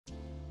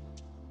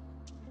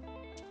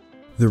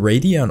The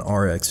Radeon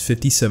RX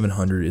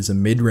 5700 is a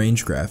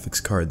mid-range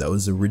graphics card that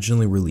was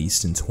originally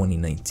released in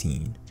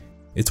 2019.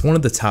 It's one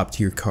of the top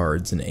tier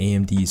cards in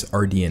AMD's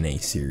RDNA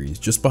series,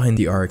 just behind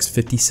the RX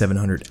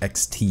 5700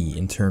 XT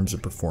in terms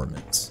of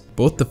performance.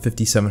 Both the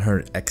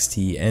 5700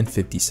 XT and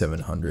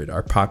 5700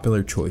 are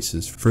popular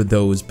choices for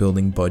those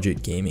building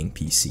budget gaming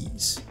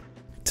PCs.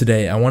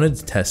 Today, I wanted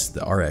to test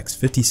the RX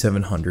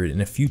 5700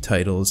 in a few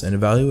titles and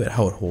evaluate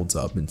how it holds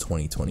up in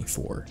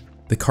 2024.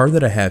 The card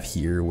that I have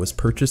here was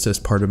purchased as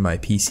part of my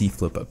PC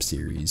Flip Up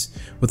series,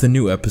 with a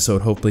new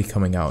episode hopefully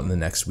coming out in the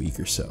next week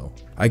or so.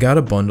 I got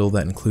a bundle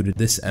that included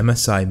this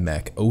MSI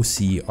Mech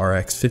OC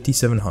RX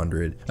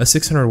 5700, a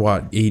 600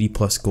 watt 80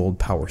 plus gold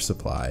power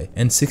supply,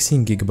 and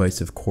 16 GB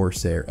of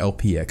Corsair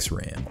LPX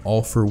RAM,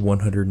 all for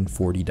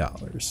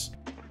 $140.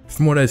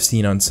 From what I've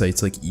seen on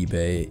sites like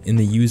eBay, in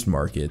the used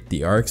market,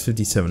 the RX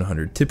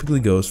 5700 typically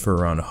goes for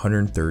around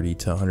 $130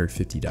 to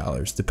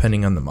 $150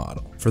 depending on the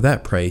model. For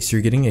that price,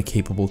 you're getting a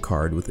capable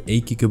card with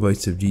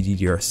 8GB of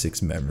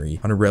GDDR6 memory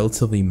on a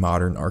relatively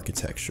modern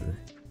architecture.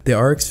 The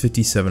RX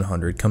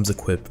 5700 comes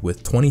equipped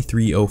with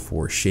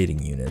 2304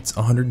 shading units,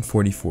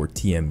 144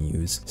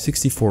 TMUs,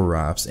 64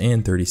 ROPs,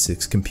 and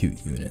 36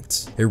 compute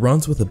units. It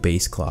runs with a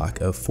base clock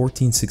of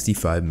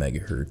 1465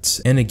 MHz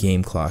and a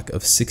game clock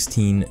of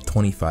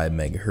 1625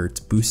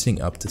 MHz,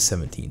 boosting up to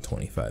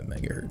 1725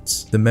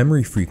 MHz. The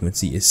memory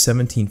frequency is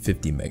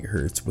 1750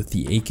 MHz with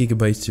the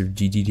 8GB of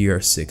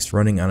GDDR6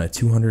 running on a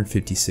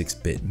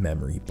 256-bit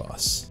memory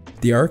bus.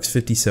 The RX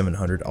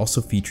 5700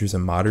 also features a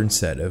modern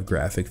set of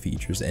graphic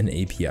features and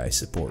API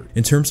support.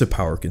 In terms of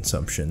power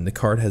consumption, the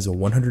card has a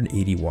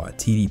 180 watt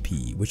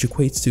TDP, which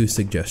equates to a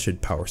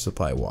suggested power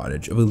supply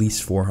wattage of at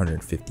least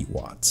 450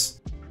 watts.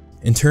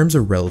 In terms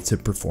of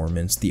relative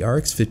performance, the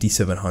RX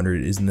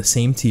 5700 is in the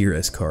same tier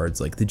as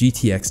cards like the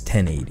GTX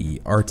 1080,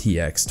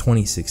 RTX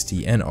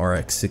 2060, and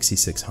RX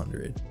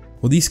 6600.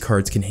 While these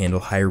cards can handle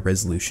higher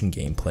resolution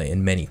gameplay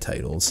in many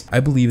titles,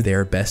 I believe they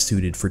are best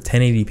suited for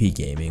 1080p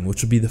gaming,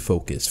 which will be the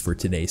focus for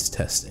today's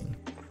testing.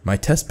 My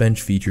test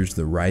bench features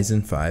the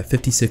Ryzen 5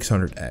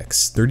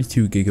 5600X,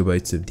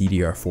 32GB of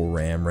DDR4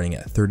 RAM running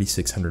at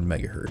 3600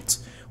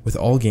 MHz, with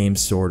all games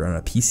stored on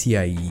a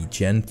PCIe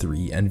Gen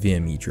 3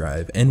 NVMe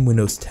drive and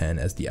Windows 10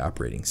 as the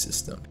operating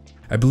system.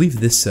 I believe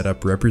this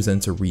setup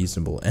represents a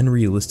reasonable and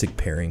realistic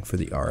pairing for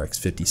the RX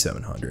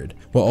 5700,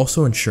 while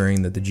also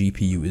ensuring that the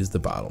GPU is the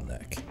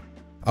bottleneck.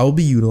 I will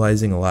be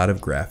utilizing a lot of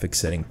graphics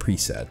setting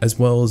presets, as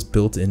well as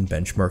built-in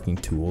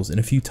benchmarking tools in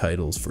a few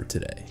titles for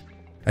today.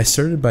 I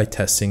started by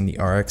testing the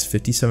RX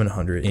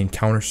 5700 in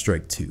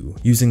Counter-Strike 2,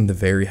 using the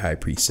very high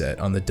preset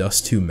on the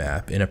Dust 2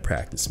 map in a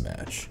practice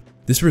match.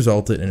 This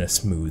resulted in a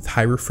smooth,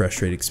 high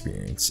refresh rate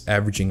experience,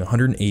 averaging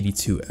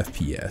 182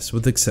 FPS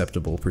with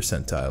acceptable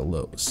percentile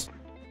lows.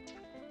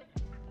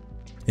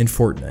 In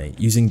Fortnite,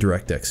 using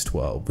DirectX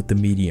 12 with the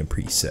medium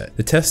preset,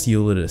 the test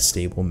yielded a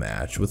stable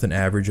match with an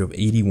average of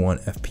 81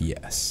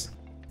 FPS.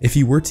 If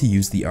you were to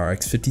use the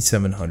RX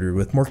 5700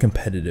 with more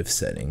competitive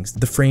settings,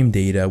 the frame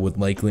data would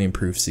likely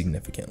improve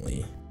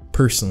significantly.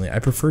 Personally, I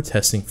prefer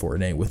testing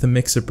Fortnite with a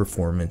mix of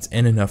performance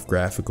and enough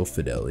graphical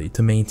fidelity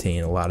to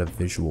maintain a lot of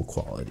visual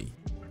quality.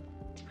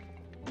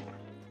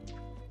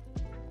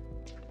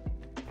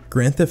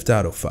 Grand Theft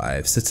Auto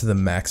 5, set to the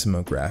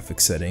maximum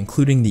graphics setting,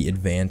 including the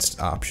advanced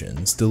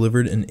options,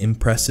 delivered an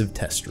impressive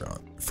test run.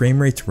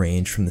 Frame rates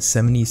range from the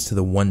 70s to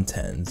the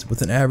 110s,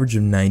 with an average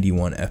of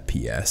 91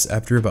 FPS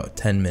after about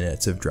 10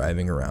 minutes of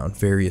driving around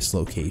various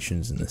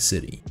locations in the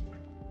city.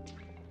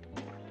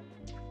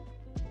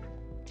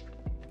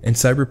 In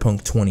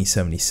Cyberpunk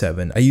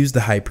 2077, I used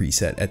the high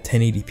preset at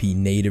 1080p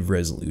native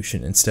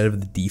resolution instead of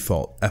the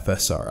default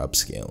FSR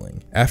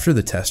upscaling. After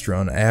the test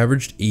run, I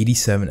averaged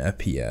 87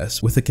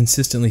 FPS with a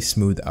consistently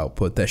smooth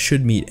output that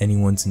should meet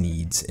anyone's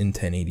needs in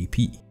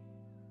 1080p.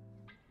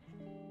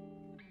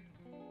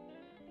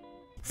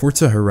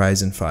 Forza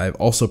Horizon 5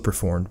 also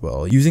performed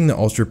well. Using the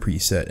Ultra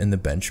preset in the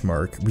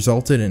benchmark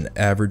resulted in an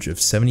average of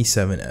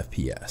 77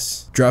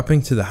 FPS.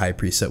 Dropping to the high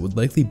preset would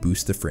likely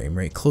boost the frame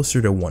rate closer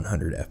to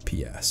 100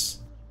 FPS.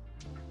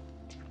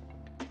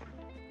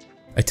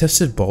 I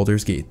tested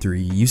Baldur's Gate 3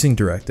 using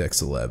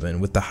DirectX 11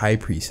 with the high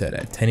preset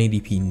at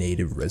 1080p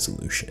native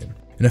resolution.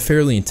 In a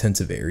fairly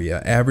intensive area,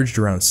 I averaged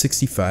around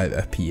 65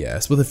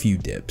 FPS with a few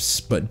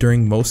dips, but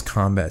during most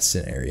combat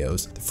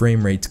scenarios, the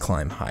frame rates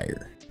climb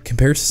higher.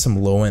 Compared to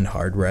some low-end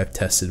hardware I've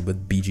tested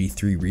with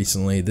BG3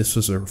 recently, this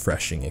was a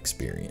refreshing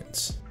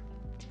experience.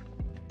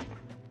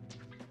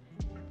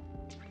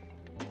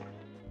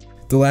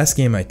 The last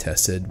game I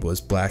tested was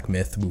Black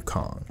Myth: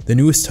 Wukong, the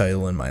newest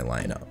title in my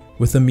lineup.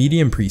 With a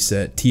medium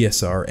preset,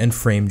 TSR, and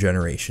frame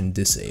generation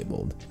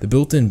disabled, the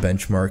built-in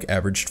benchmark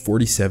averaged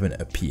 47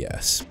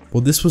 FPS.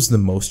 While this was the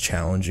most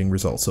challenging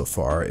result so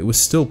far, it was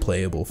still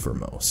playable for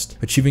most.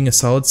 Achieving a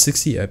solid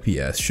 60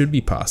 FPS should be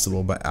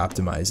possible by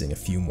optimizing a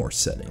few more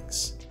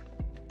settings.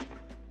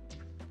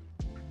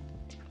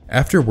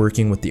 After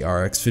working with the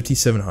RX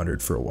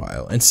 5700 for a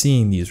while and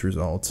seeing these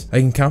results, I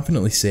can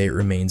confidently say it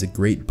remains a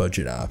great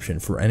budget option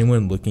for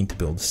anyone looking to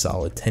build a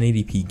solid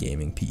 1080p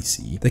gaming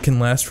PC that can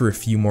last for a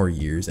few more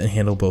years and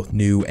handle both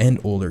new and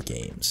older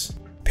games.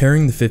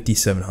 Pairing the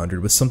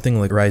 5700 with something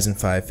like Ryzen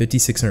 5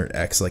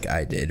 5600X like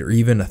I did, or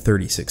even a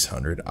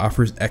 3600,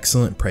 offers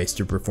excellent price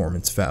to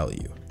performance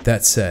value.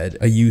 That said,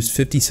 a used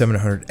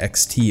 5700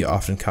 XT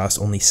often costs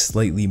only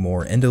slightly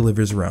more and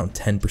delivers around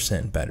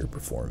 10% better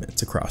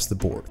performance across the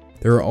board.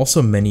 There are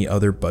also many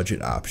other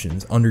budget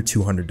options under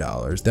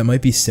 $200 that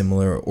might be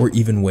similar or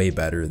even way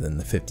better than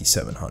the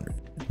 5700.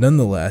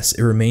 Nonetheless,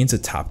 it remains a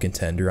top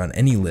contender on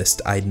any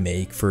list I'd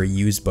make for a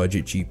used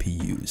budget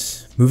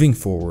GPUs. Moving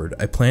forward,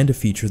 I plan to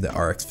feature the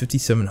RX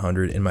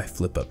 5700 in my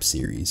flip up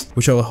series,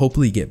 which I will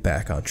hopefully get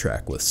back on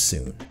track with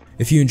soon.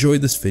 If you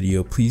enjoyed this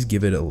video, please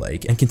give it a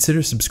like and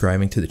consider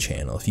subscribing to the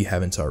channel if you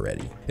haven't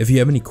already. If you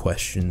have any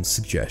questions,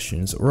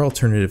 suggestions, or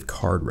alternative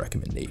card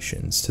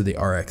recommendations to the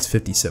RX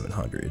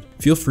 5700,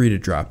 feel free to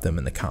drop them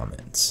in the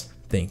comments.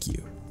 Thank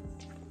you.